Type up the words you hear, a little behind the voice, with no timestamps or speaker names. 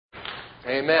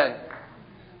Amen.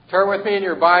 Turn with me in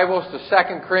your Bibles to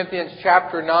 2 Corinthians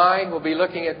chapter 9. We'll be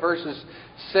looking at verses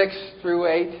 6 through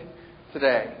 8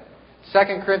 today. 2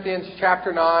 Corinthians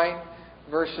chapter 9,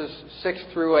 verses 6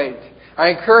 through 8. I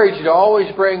encourage you to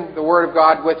always bring the Word of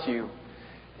God with you.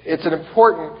 It's an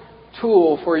important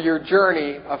tool for your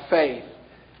journey of faith.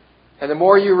 And the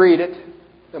more you read it,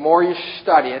 the more you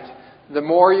study it, the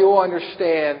more you will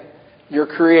understand your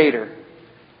Creator,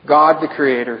 God the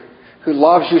Creator, who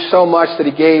loves you so much that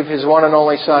He gave His one and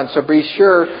only Son. So be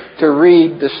sure to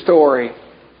read the story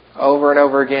over and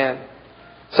over again.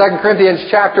 2 Corinthians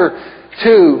chapter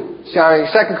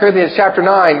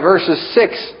 9, verses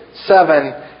 6,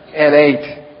 7, and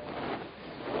 8.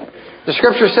 The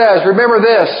Scripture says, "Remember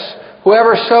this,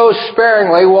 whoever sows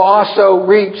sparingly will also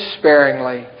reap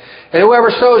sparingly. And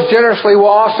whoever sows generously will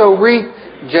also reap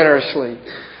generously.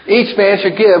 Each man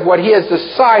should give what he has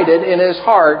decided in his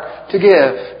heart to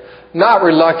give, not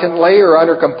reluctantly or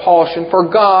under compulsion, for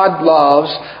God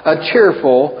loves a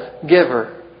cheerful giver.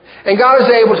 And God is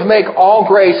able to make all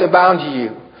grace abound to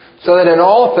you, so that in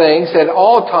all things, at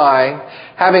all time,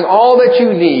 having all that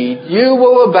you need, you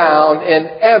will abound in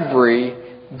every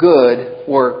good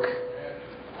work."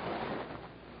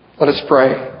 Let us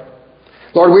pray.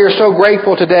 Lord, we are so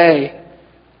grateful today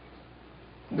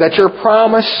that Your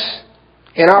promise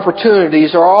and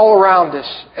opportunities are all around us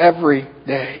every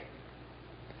day.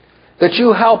 That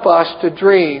You help us to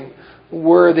dream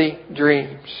worthy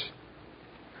dreams.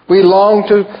 We long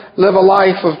to live a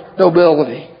life of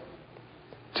nobility.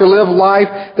 To live a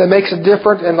life that makes a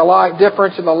difference in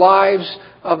the lives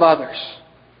of others.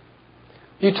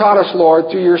 You taught us, Lord,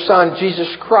 through Your Son,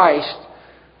 Jesus Christ,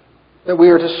 that we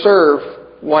are to serve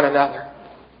one another.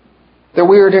 That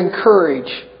we are to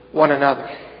encourage one another.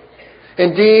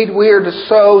 Indeed, we are to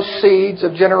sow seeds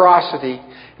of generosity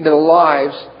into the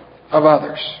lives of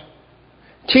others.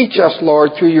 Teach us,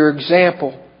 Lord, through Your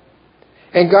example.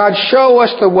 And God, show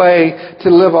us the way to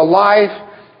live a life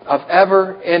of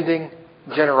ever-ending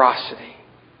generosity.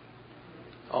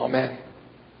 Amen.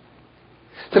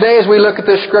 Today, as we look at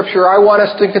this Scripture, I want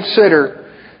us to consider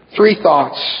three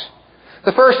thoughts.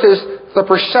 The first is the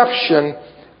perception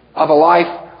of a life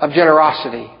of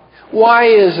generosity. Why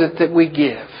is it that we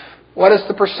give? What is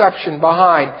the perception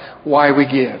behind why we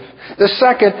give? The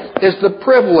second is the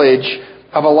privilege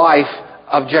of a life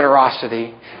of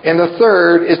generosity. And the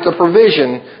third is the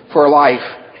provision for a life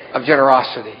of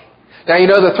generosity. Now, you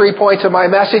know the 3 points of my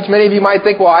message. Many of you might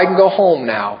think, well, I can go home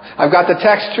now. I've got the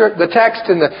text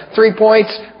and the 3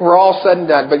 points. We're all said and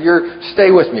done. But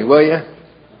stay with me, will you?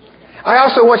 I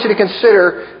also want you to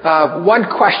consider one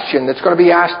question that's going to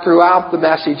be asked throughout the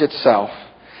message itself.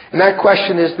 And that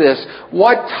question is this: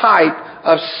 what type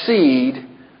of seed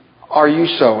are you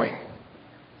sowing?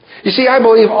 You see, I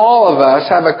believe all of us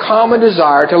have a common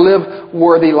desire to live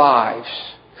worthy lives,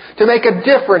 to make a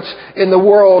difference in the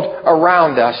world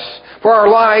around us, for our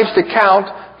lives to count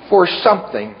for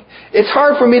something. It's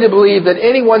hard for me to believe that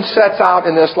anyone sets out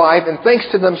in this life and thinks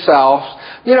to themselves,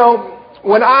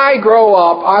 when I grow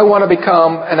up, I want to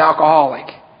become an alcoholic.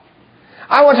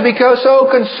 I want to become so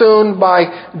consumed by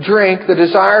the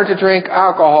desire to drink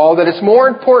alcohol, that it's more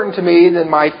important to me than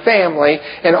my family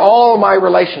and all of my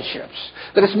relationships.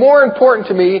 That it's more important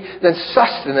to me than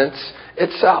sustenance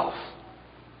itself.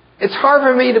 It's hard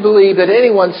for me to believe that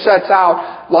anyone sets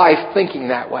out life thinking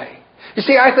that way. You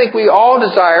see, I think we all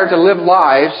desire to live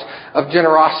lives of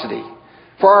generosity.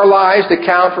 For our lives to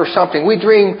count for something. We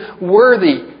dream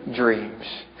worthy dreams.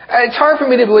 And it's hard for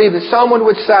me to believe that someone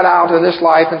would set out in this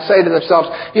life and say to themselves,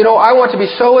 I want to be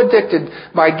so addicted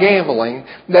by gambling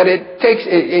that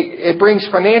it brings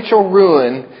financial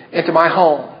ruin into my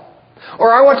home.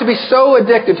 Or I want to be so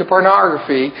addicted to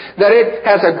pornography that it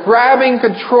has a grabbing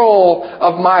control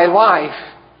of my life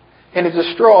and it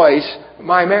destroys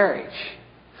my marriage.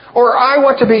 Or I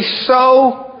want to be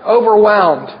so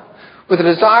overwhelmed with a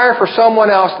desire for someone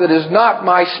else that is not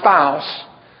my spouse,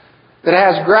 that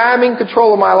has grabbing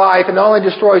control of my life and not only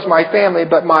destroys my family,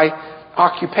 but my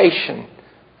occupation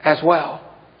as well.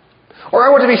 Or I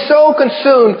want to be so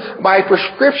consumed by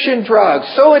prescription drugs,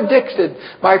 so addicted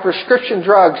by prescription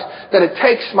drugs, that it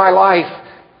takes my life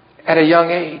at a young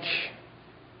age.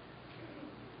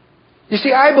 You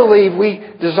see, I believe we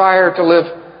desire to live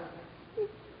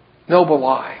noble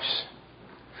lives.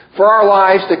 For our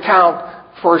lives to count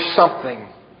for something.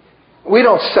 We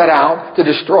don't set out to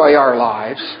destroy our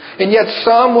lives. And yet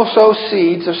some will sow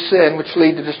seeds of sin which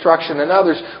lead to destruction, and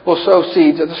others will sow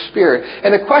seeds of the Spirit.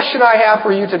 And the question I have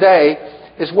for you today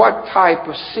is, what type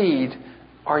of seed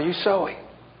are you sowing?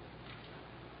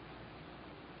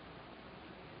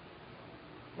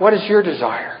 What is your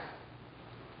desire?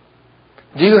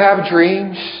 Do you have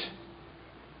dreams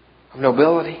of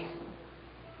nobility?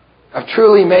 Of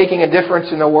truly making a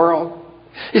difference in the world?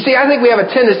 You see, I think we have a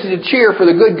tendency to cheer for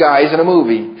the good guys in a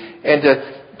movie and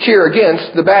to cheer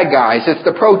against the bad guys. It's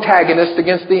the protagonist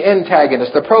against the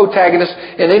antagonist. The protagonist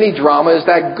in any drama is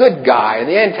that good guy, and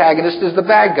the antagonist is the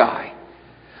bad guy.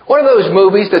 One of those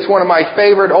movies that's one of my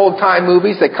favorite old-time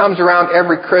movies that comes around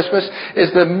every Christmas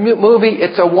is the movie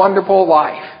It's a Wonderful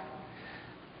Life.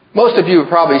 Most of you have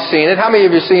probably seen it. How many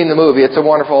of you have seen the movie It's a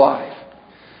Wonderful Life?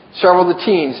 Several of the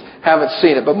teens haven't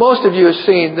seen it, but most of you have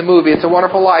seen the movie It's a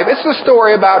Wonderful Life. It's the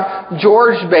story about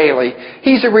George Bailey.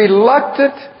 He's a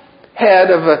reluctant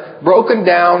head of a broken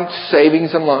down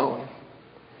savings and loan.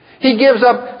 He gives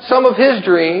up some of his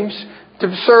dreams to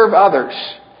serve others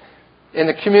in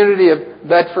the community of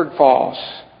Bedford Falls.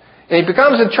 And he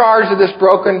becomes in charge of this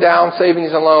broken down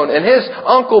savings and loan. And his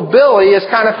Uncle Billy is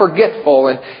kind of forgetful.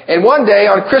 And one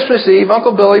day on Christmas Eve,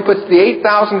 Uncle Billy puts the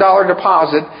 $8,000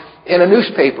 deposit in a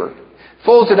newspaper,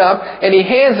 folds it up, and he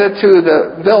hands it to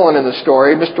the villain in the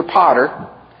story, Mr. Potter.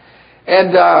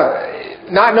 And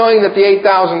not knowing that the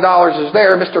 $8,000 is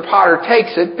there, Mr. Potter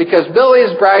takes it because Billy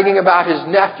is bragging about his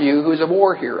nephew who's a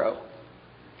war hero.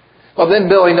 Well, then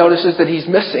Billy notices that he's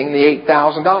missing the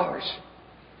 $8,000.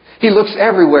 He looks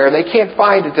everywhere and they can't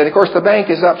find it. And of course the bank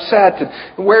is upset.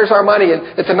 And where's our money? And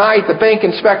tonight the bank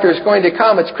inspector is going to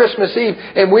come. It's Christmas Eve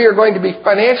and we are going to be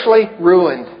financially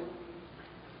ruined.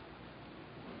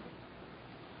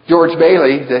 George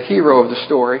Bailey, the hero of the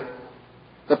story,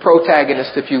 the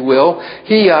protagonist, if you will,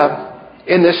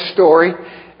 in this story,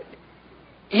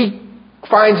 he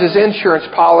finds his insurance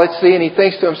policy and he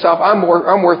thinks to himself, I'm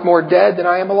worth more dead than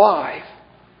I am alive.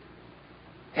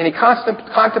 And he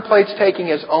contemplates taking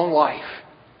his own life.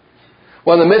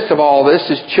 Well, in the midst of all this,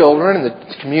 his children and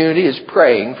the community is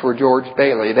praying for George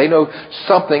Bailey. They know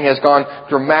something has gone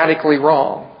dramatically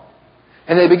wrong.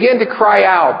 And they begin to cry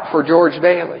out for George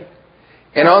Bailey.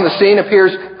 And on the scene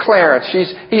appears Clarence.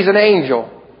 He's an angel.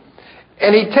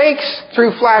 And he takes,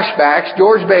 through flashbacks,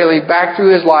 George Bailey back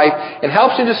through his life and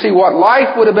helps him to see what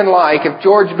life would have been like if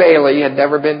George Bailey had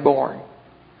never been born.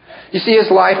 You see,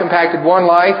 his life impacted one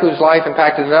life, whose life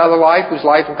impacted another life, whose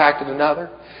life impacted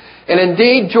another. And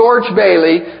indeed, George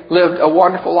Bailey lived a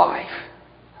wonderful life.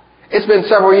 It's been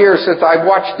several years since I've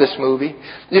watched this movie.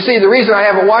 You see, the reason I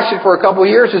haven't watched it for a couple of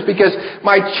years is because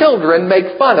my children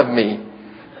make fun of me.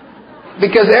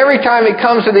 Because every time it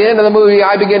comes to the end of the movie,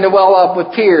 I begin to well up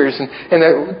with tears. And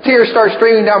the tears start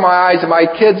streaming down my eyes, and my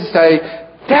kids say,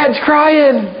 Dad's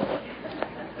crying!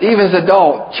 Even as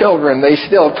adult children, they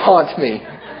still taunt me.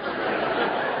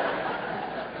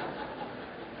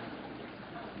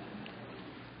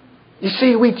 You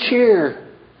see, we cheer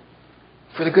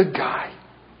for the good guy.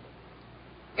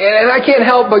 And I can't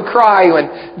help but cry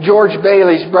when George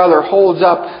Bailey's brother holds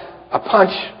up a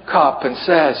punch cup and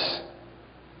says,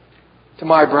 to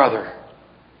my brother,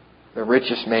 the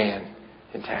richest man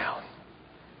in town.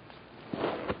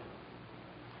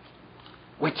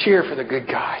 We cheer for the good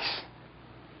guys.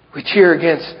 We cheer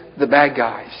against the bad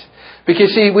guys. Because,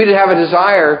 see, we have a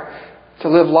desire to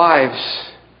live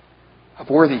lives of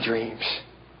worthy dreams.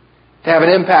 To have an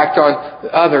impact on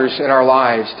others in our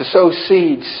lives. To sow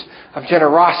seeds of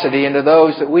generosity into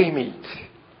those that we meet.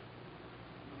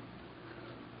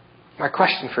 My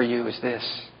question for you is this.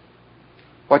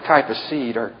 What type of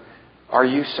seed are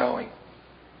you sowing?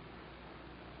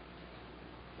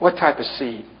 What type of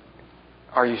seed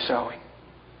are you sowing?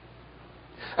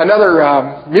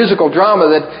 Another musical drama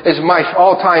that is my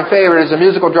all-time favorite is a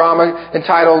musical drama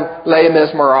entitled Les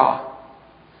Miserables.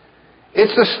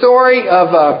 It's the story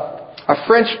of a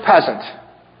French peasant.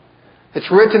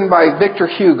 It's written by Victor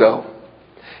Hugo.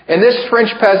 And this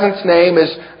French peasant's name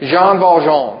is Jean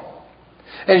Valjean.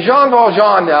 And Jean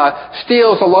Valjean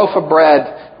steals a loaf of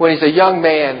bread when he's a young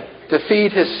man to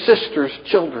feed his sister's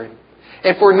children.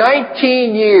 And for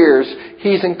 19 years,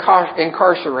 he's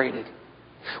incarcerated.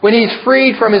 When he's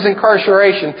freed from his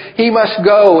incarceration, he must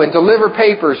go and deliver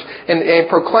papers and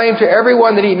proclaim to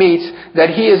everyone that he meets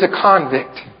that he is a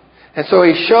convict. And so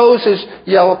he shows his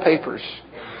yellow papers.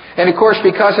 And of course,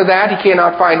 because of that, he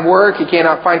cannot find work, he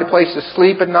cannot find a place to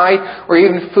sleep at night, or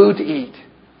even food to eat.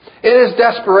 In his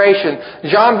desperation,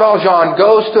 Jean Valjean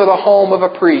goes to the home of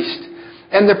a priest.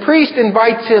 And the priest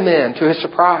invites him in, to his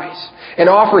surprise, and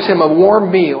offers him a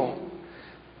warm meal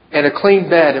and a clean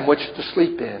bed in which to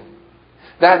sleep in.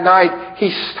 That night, he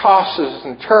tosses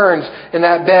and turns in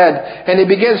that bed, and he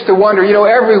begins to wonder,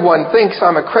 everyone thinks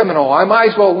I'm a criminal. I might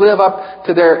as well live up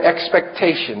to their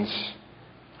expectations.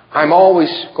 I'm always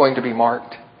going to be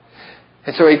marked.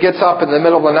 And so he gets up in the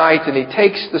middle of the night, and he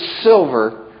takes the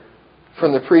silver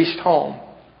from the priest's home.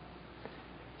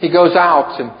 He goes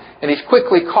out and he's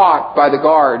quickly caught by the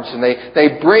guards, and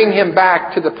they bring him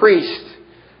back to the priest.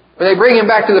 When they bring him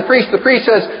back to the priest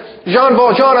says, Jean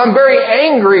Valjean, I'm very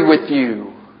angry with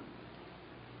you.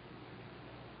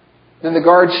 Then the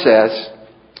guard says,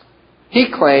 he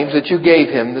claims that you gave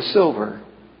him the silver.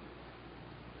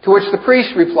 To which the priest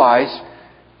replies,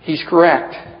 he's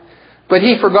correct. But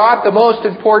he forgot the most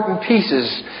important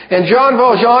pieces. And Jean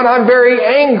Valjean, I'm very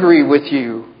angry with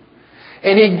you.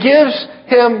 And he gives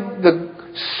him the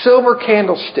silver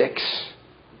candlesticks.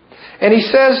 And he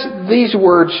says these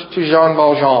words to Jean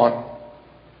Valjean.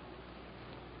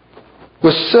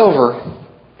 With silver,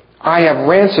 I have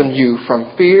ransomed you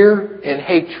from fear and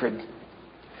hatred.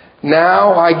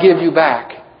 Now I give you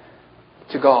back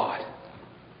to God.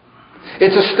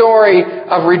 It's a story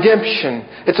of redemption.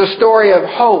 It's a story of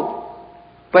hope.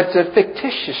 But it's a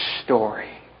fictitious story.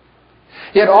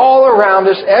 Yet all around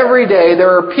us every day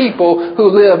there are people who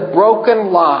live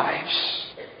broken lives.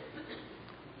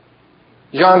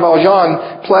 Jean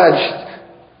Valjean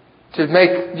pledged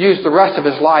to use the rest of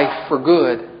his life for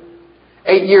good.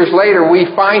 8 years later we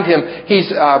find him. He's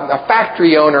a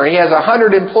factory owner. He has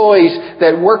 100 employees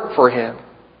that work for him.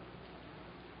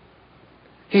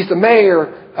 He's the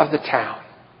mayor of the town.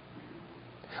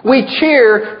 We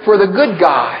cheer for the good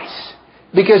guys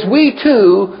because we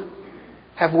too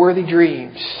have worthy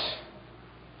dreams.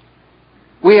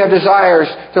 We have desires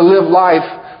to live life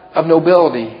of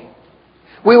nobility.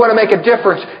 We want to make a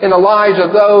difference in the lives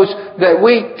of those that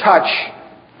we touch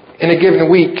in a given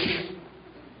week.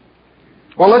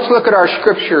 Well, let's look at our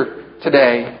scripture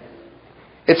today.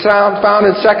 It's found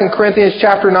in 2 Corinthians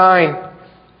chapter 9.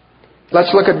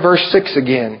 Let's look at verse 6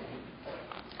 again.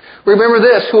 Remember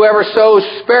this, whoever sows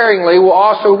sparingly will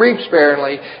also reap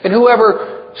sparingly, and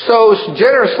whoever sows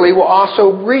generously will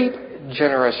also reap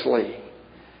generously.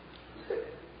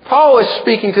 Paul is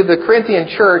speaking to the Corinthian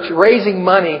church, raising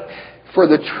money for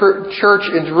the church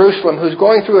in Jerusalem who's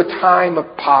going through a time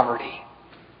of poverty.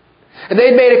 And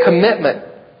they made a commitment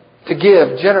to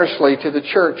give generously to the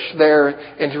church there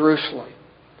in Jerusalem.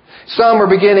 Some are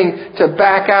beginning to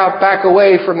back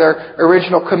away from their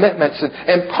original commitments.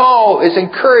 And Paul is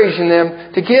encouraging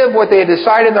them to give what they had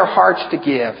decided in their hearts to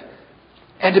give.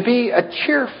 And to be a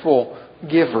cheerful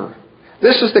giver.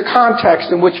 This is the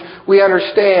context in which we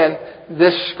understand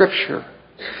this scripture.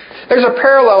 There's a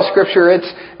parallel scripture,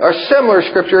 or similar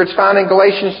scripture. It's found in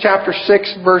Galatians chapter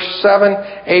 6, verse 7,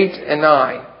 8, and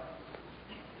 9.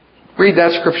 Read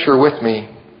that scripture with me.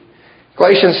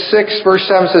 Galatians 6, verse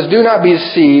 7 says, Do not be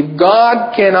deceived.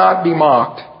 God cannot be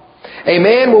mocked. A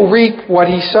man will reap what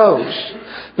he sows.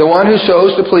 The one who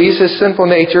sows to please his sinful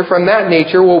nature, from that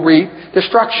nature will reap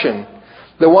destruction.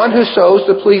 The one who sows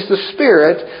to please the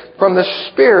Spirit, from the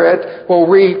Spirit will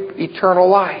reap eternal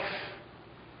life.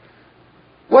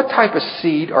 What type of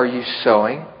seed are you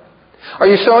sowing? Are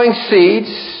you sowing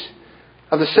seeds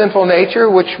of the sinful nature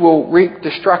which will reap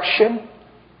destruction?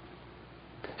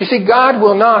 You see, God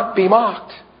will not be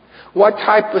mocked. What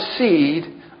type of seed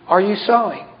are you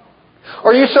sowing?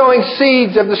 Are you sowing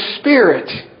seeds of the Spirit?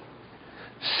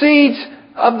 Seeds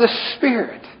of the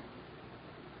Spirit,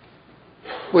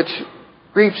 which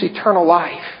reaps eternal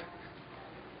life.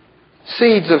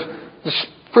 Seeds of the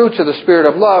fruits of the Spirit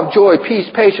of love, joy, peace,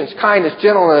 patience, kindness,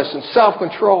 gentleness, and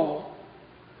self-control.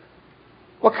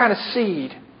 What kind of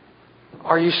seed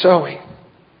are you sowing?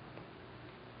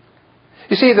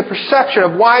 You see, the perception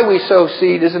of why we sow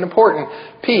seed is an important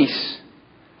piece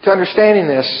to understanding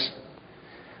this.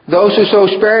 Those who sow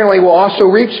sparingly will also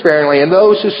reap sparingly, and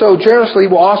those who sow generously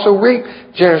will also reap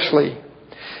generously.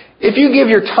 If you give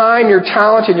your time, your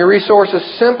talent, and your resources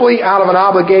simply out of an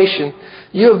obligation,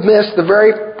 you have missed the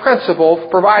very principle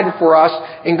provided for us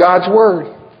in God's Word.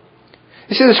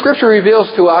 You see, the Scripture reveals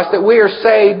to us that we are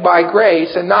saved by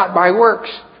grace and not by works.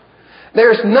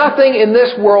 There's nothing in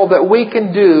this world that we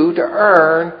can do to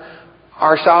earn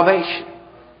our salvation.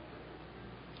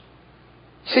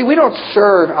 See, we don't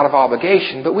serve out of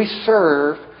obligation, but we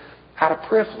serve out of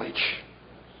privilege.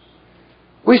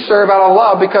 We serve out of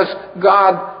love because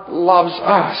God loves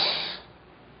us.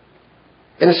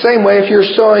 In the same way, if you're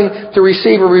sowing to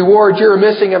receive a reward, you're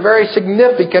missing a very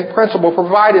significant principle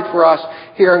provided for us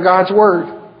here in God's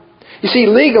Word. You see,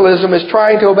 legalism is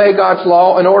trying to obey God's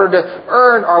law in order to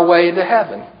earn our way into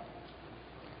heaven.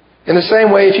 In the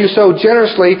same way, if you sow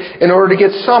generously in order to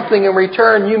get something in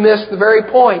return, you miss the very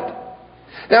point.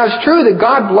 Now, it's true that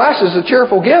God blesses a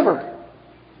cheerful giver.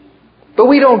 But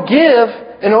we don't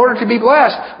give in order to be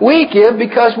blessed. We give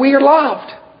because we are loved.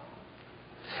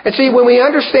 And see, when we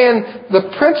understand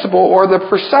the principle or the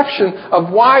perception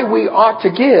of why we ought to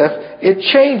give, it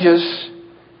changes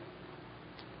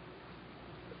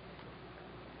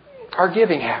our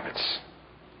giving habits.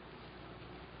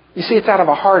 You see, it's out of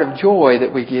a heart of joy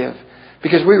that we give,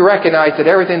 because we recognize that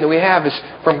everything that we have is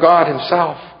from God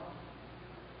Himself.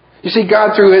 You see,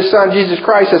 God, through His Son, Jesus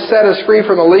Christ, has set us free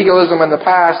from the legalism in the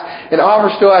past and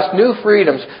offers to us new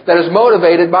freedoms that is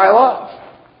motivated by love.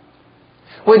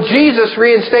 When Jesus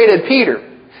reinstated Peter,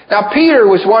 now Peter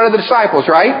was one of the disciples,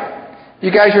 right?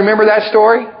 You guys remember that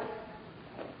story?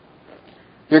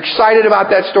 You're excited about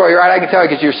that story, right? I can tell you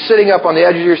because you're sitting up on the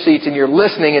edge of your seats and you're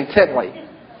listening intently.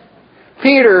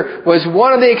 Peter was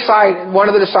one of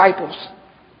the disciples.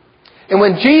 And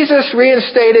when Jesus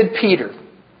reinstated Peter,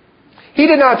 He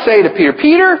did not say to Peter,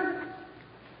 Peter,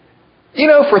 you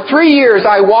know, for 3 years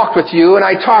I walked with you and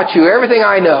I taught you everything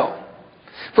I know.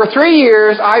 For 3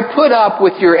 years I put up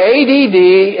with your ADD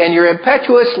and your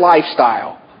impetuous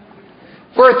lifestyle.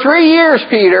 For 3 years,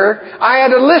 Peter, I had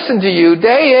to listen to you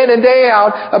day in and day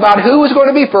out about who was going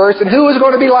to be first and who was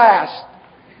going to be last.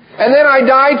 And then I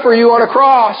died for you on a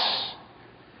cross.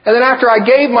 And then after I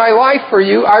gave my life for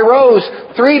you, I rose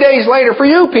 3 days later for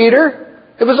you, Peter.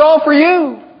 It was all for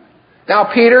you. Now,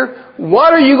 Peter,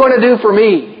 what are you going to do for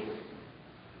me?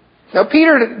 Now,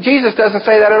 Jesus doesn't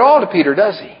say that at all to Peter,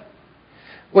 does He?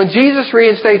 When Jesus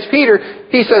reinstates Peter,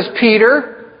 He says,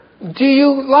 Peter, do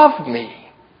you love me?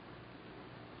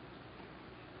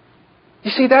 You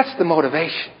see, that's the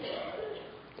motivation.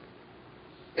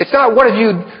 It's not,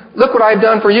 look what I've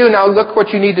done for you, now look what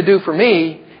you need to do for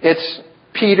me. It's,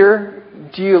 Peter,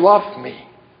 do you love me?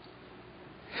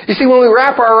 You see, when we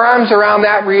wrap our arms around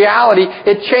that reality,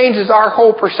 it changes our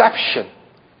whole perception.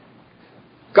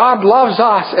 God loves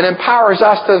us and empowers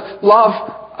us to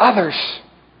love others.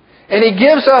 And He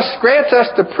grants us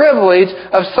the privilege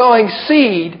of sowing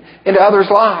seed into others'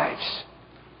 lives.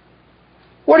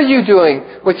 What are you doing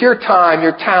with your time,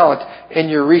 your talent, and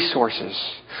your resources?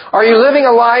 Are you living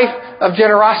a life of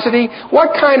generosity?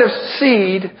 What kind of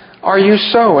seed are you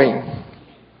sowing?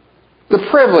 The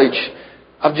privilege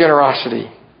of generosity.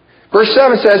 Verse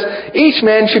 7 says, each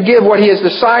man should give what he has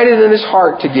decided in his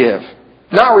heart to give,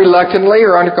 not reluctantly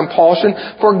or under compulsion,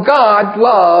 for God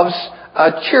loves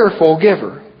a cheerful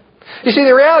giver. You see,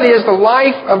 the reality is the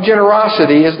life of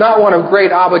generosity is not one of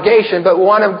great obligation, but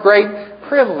one of great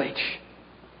privilege.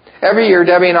 Every year,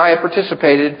 Debbie and I have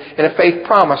participated in a faith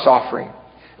promise offering.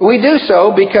 We do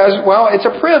so because, well, it's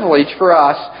a privilege for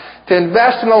us to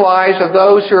invest in the lives of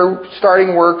those who are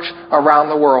starting works around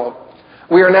the world.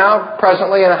 We are now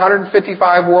presently in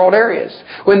 155 world areas.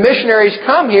 When missionaries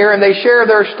come here and they share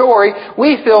their story,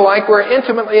 we feel like we're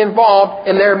intimately involved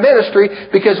in their ministry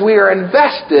because we are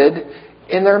invested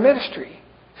in their ministry.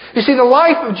 You see, the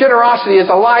life of generosity is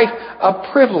a life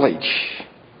of privilege.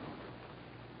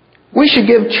 We should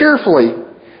give cheerfully.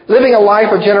 Living a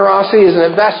life of generosity is an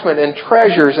investment in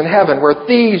treasures in heaven where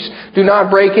thieves do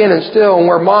not break in and steal and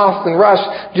where moth and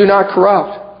rust do not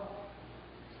corrupt.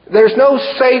 There's no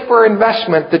safer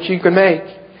investment that you can make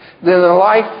than the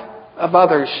life of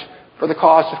others for the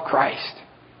cause of Christ.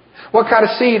 What kind of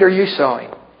seed are you sowing?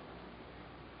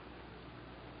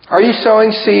 Are you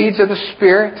sowing seeds of the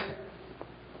Spirit?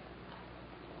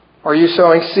 Or are you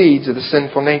sowing seeds of the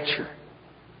sinful nature?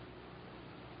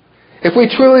 If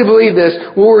we truly believe this,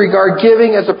 we'll regard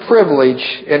giving as a privilege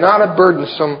and not a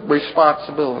burdensome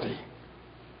responsibility.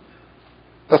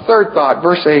 The third thought,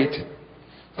 verse 8,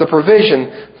 the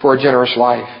provision for a generous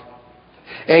life.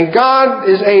 And God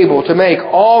is able to make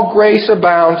all grace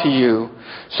abound to you,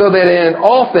 so that in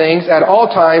all things, at all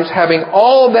times, having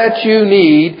all that you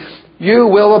need, you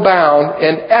will abound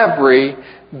in every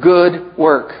good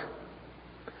work.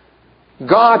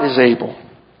 God is able.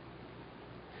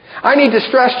 I need to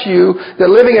stress to you that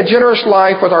living a generous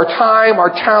life with our time,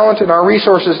 our talent, and our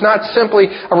resources is not simply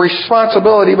a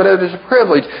responsibility, but it is a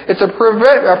privilege. It's a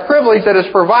privilege that is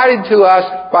provided to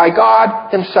us by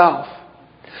God Himself.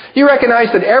 You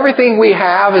recognize that everything we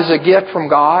have is a gift from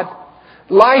God.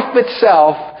 Life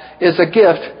itself is a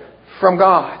gift from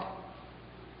God.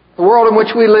 The world in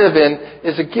which we live in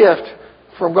is a gift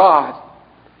from God.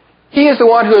 He is the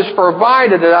one who has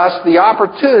provided us the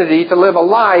opportunity to live a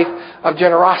life of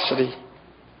generosity.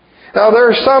 Now,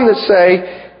 there are some that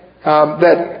say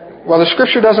that, well, the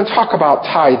Scripture doesn't talk about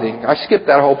tithing. I skipped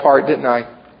that whole part, didn't I?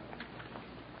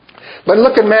 But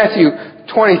look at Matthew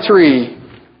 23.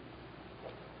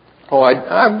 Oh,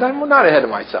 I'm not ahead of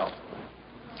myself.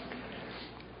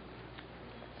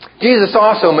 Jesus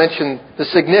also mentioned the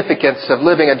significance of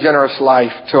living a generous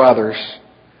life to others.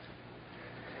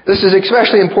 This is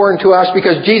especially important to us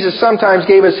because Jesus sometimes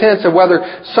gave us hints of whether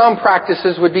some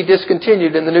practices would be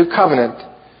discontinued in the new covenant.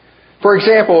 For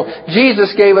example,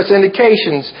 Jesus gave us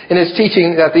indications in His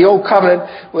teaching that the old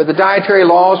covenant with the dietary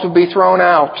laws would be thrown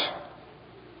out.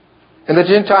 and the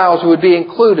Gentiles would be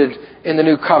included in the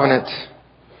new covenant.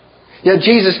 Yet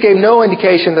Jesus gave no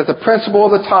indication that the principle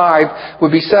of the tithe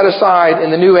would be set aside in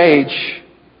the new age.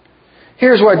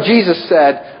 Here's what Jesus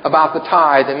said about the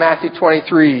tithe in Matthew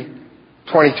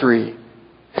 23:23.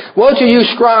 Woe to you,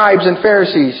 scribes and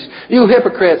Pharisees, you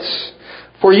hypocrites,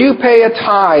 for you pay a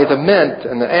tithe of mint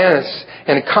and anise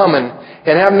and cumin,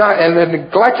 and have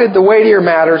neglected the weightier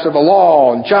matters of the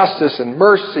law and justice and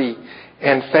mercy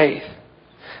and faith.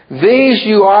 These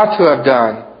you ought to have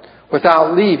done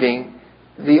without leaving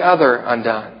the other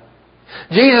undone.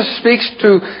 Jesus speaks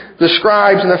to the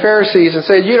scribes and the Pharisees and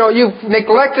said, you've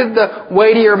neglected the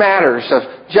weightier matters of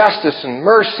justice and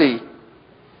mercy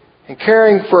and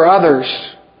caring for others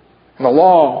and the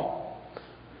law.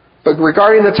 But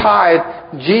regarding the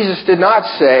tithe, Jesus did not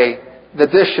say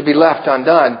that this should be left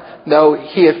undone. No,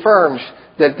 He affirms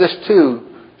that this too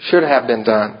should have been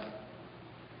done.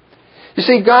 You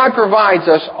see, God provides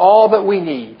us all that we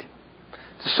need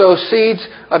to sow seeds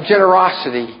of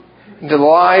generosity into the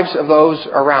lives of those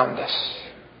around us.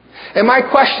 And my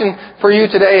question for you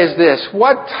today is this: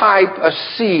 what type of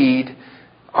seed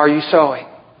are you sowing?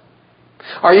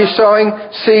 Are you sowing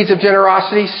seeds of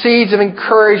generosity, seeds of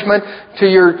encouragement to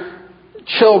your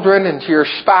children and to your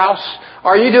spouse?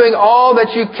 Are you doing all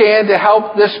that you can to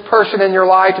help this person in your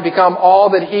life to become all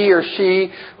that he or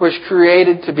she was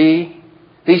created to be?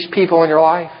 These people in your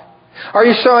life? Are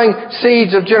you sowing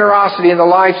seeds of generosity in the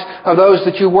lives of those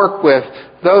that you work with,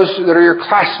 those that are your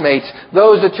classmates,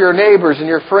 those that are your neighbors and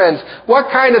your friends?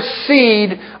 What kind of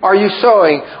seed are you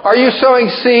sowing? Are you sowing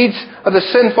seeds of the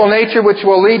sinful nature which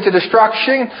will lead to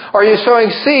destruction? Or are you sowing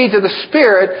seeds of the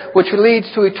Spirit which leads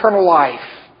to eternal life?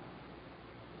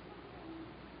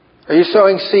 Are you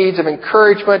sowing seeds of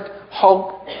encouragement,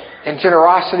 hope, and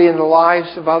generosity in the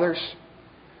lives of others?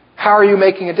 How are you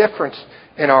making a difference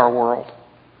in our world?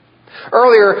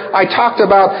 Earlier, I talked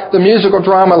about the musical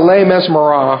drama Les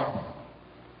Miserables.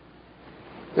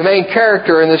 The main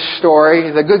character in this story,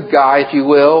 the good guy, if you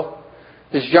will,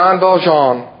 is Jean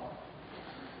Valjean.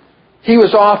 He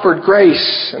was offered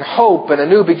grace and hope and a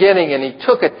new beginning, and he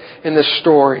took it in this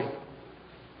story.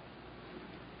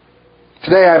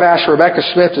 Today I've asked Rebecca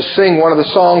Smith to sing one of the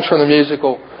songs from the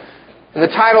musical. And the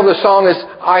title of the song is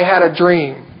I Had a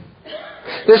Dream.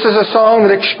 This is a song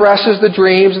that expresses the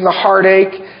dreams and the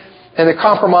heartache and the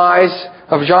compromise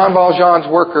of Jean Valjean's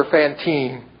worker,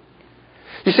 Fantine.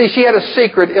 You see, she had a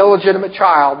secret, illegitimate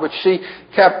child which she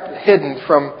kept hidden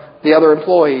from the other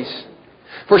employees.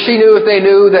 For she knew if they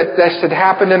knew that this had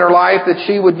happened in her life, that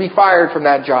she would be fired from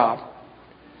that job.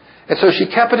 And so she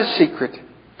kept it a secret.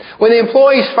 When the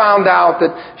employees found out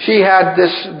that she had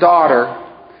this daughter,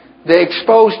 they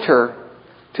exposed her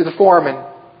to the foreman.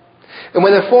 And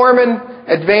when the foreman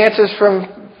advances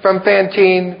from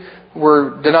Fantine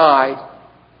were denied,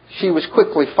 she was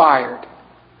quickly fired.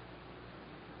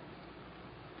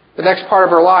 The next part of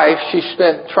her life she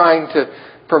spent trying to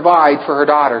provide for her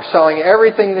daughter, selling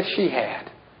everything that she had.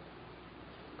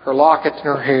 Her lockets and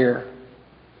her hair.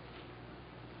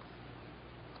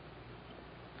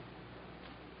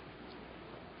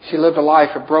 She lived a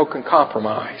life of broken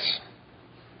compromise.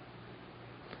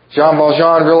 Jean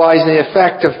Valjean, realizing the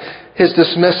effect of his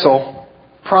dismissal,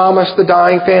 promised the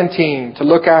dying Fantine to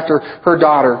look after her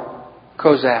daughter,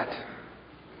 Cosette.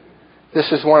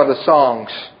 This is one of the songs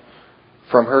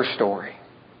from her story.